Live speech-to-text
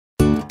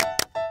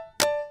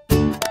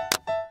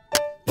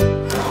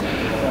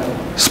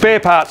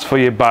Spare parts for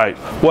your boat.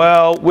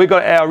 Well, we've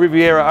got our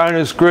Riviera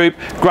Owners Group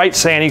Great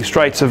Sandy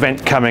Straits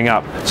event coming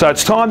up. So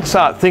it's time to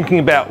start thinking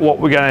about what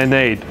we're going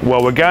to need.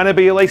 Well, we're going to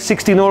be at least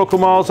 60 nautical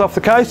miles off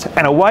the coast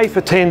and away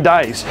for 10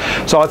 days.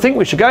 So I think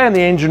we should go in the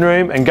engine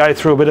room and go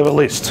through a bit of a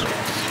list.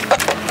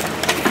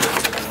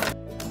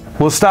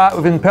 We'll start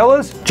with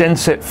impellers,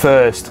 genset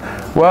first.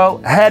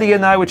 Well, how do you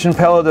know which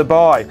impeller to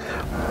buy?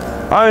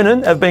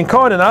 Onan have been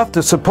kind enough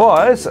to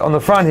supply us on the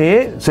front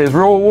here. It says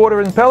raw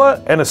water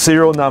impeller and a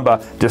serial number.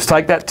 Just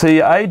take that to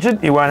your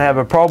agent, you won't have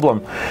a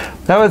problem.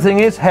 The other thing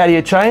is, how do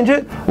you change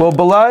it? Well,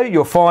 below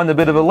you'll find a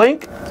bit of a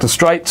link to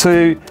straight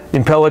to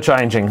impeller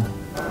changing.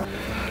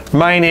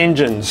 Main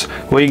engines.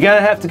 Well, you're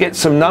going to have to get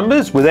some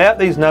numbers. Without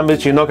these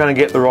numbers, you're not going to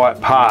get the right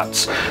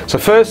parts. So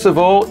first of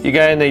all, you're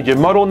going to need your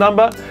model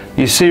number,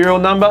 your serial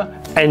number,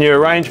 and your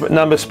arrangement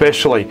number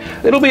specially.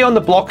 It'll be on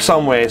the block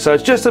somewhere, so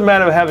it's just a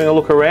matter of having a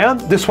look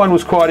around. This one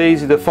was quite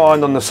easy to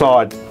find on the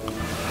side.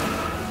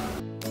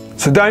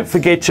 So don't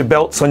forget your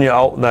belts on your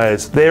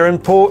alternators. They're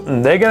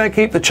important. They're going to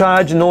keep the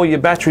charge in all your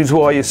batteries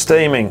while you're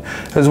steaming.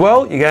 As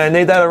well, you're going to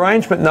need that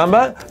arrangement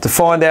number to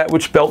find out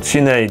which belts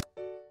you need.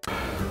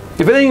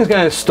 If anything's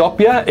going to stop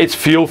you, it's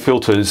fuel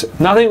filters.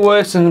 Nothing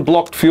worse than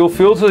blocked fuel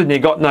filters and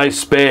you've got no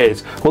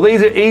spares. Well,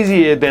 these are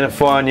easy to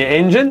identify on your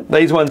engine.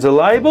 These ones are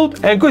labelled,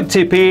 and a good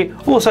tip here,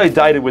 also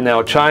dated when they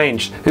were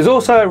changed. There's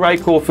also a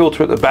Raycor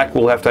filter at the back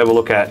we'll have to have a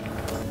look at.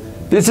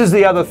 This is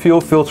the other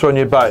fuel filter on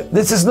your boat.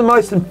 This is the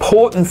most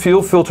important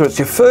fuel filter. It's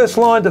your first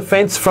line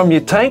defence from your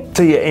tank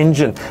to your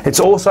engine. It's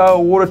also a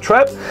water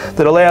trap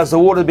that allows the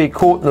water to be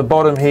caught in the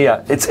bottom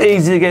here. It's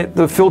easy to get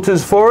the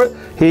filters for it.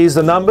 Here's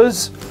the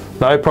numbers,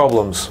 no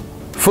problems.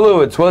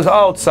 Fluids, well, there's an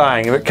old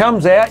saying, if it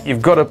comes out,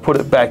 you've got to put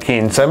it back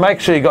in. So make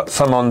sure you've got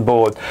some on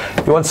board.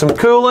 You want some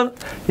coolant,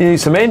 you need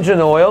some engine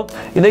oil,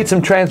 you need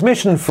some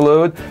transmission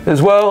fluid,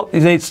 as well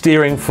you need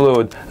steering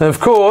fluid. And of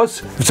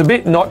course, if it's a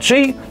bit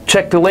notchy,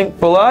 check the link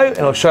below and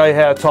I'll show you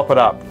how to top it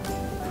up.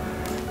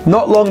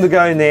 Not long to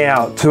go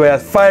now to our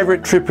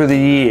favourite trip of the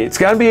year. It's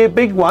going to be a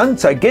big one,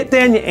 so get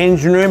down your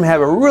engine room,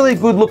 have a really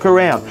good look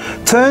around.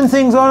 Turn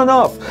things on and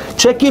off.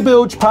 Check your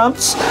bilge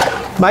pumps.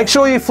 Make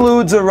sure your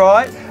fluids are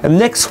right. And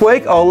next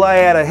week I'll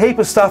lay out a heap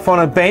of stuff on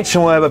a bench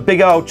and we'll have a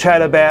big old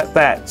chat about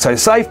that. So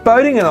safe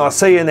boating and I'll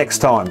see you next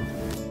time.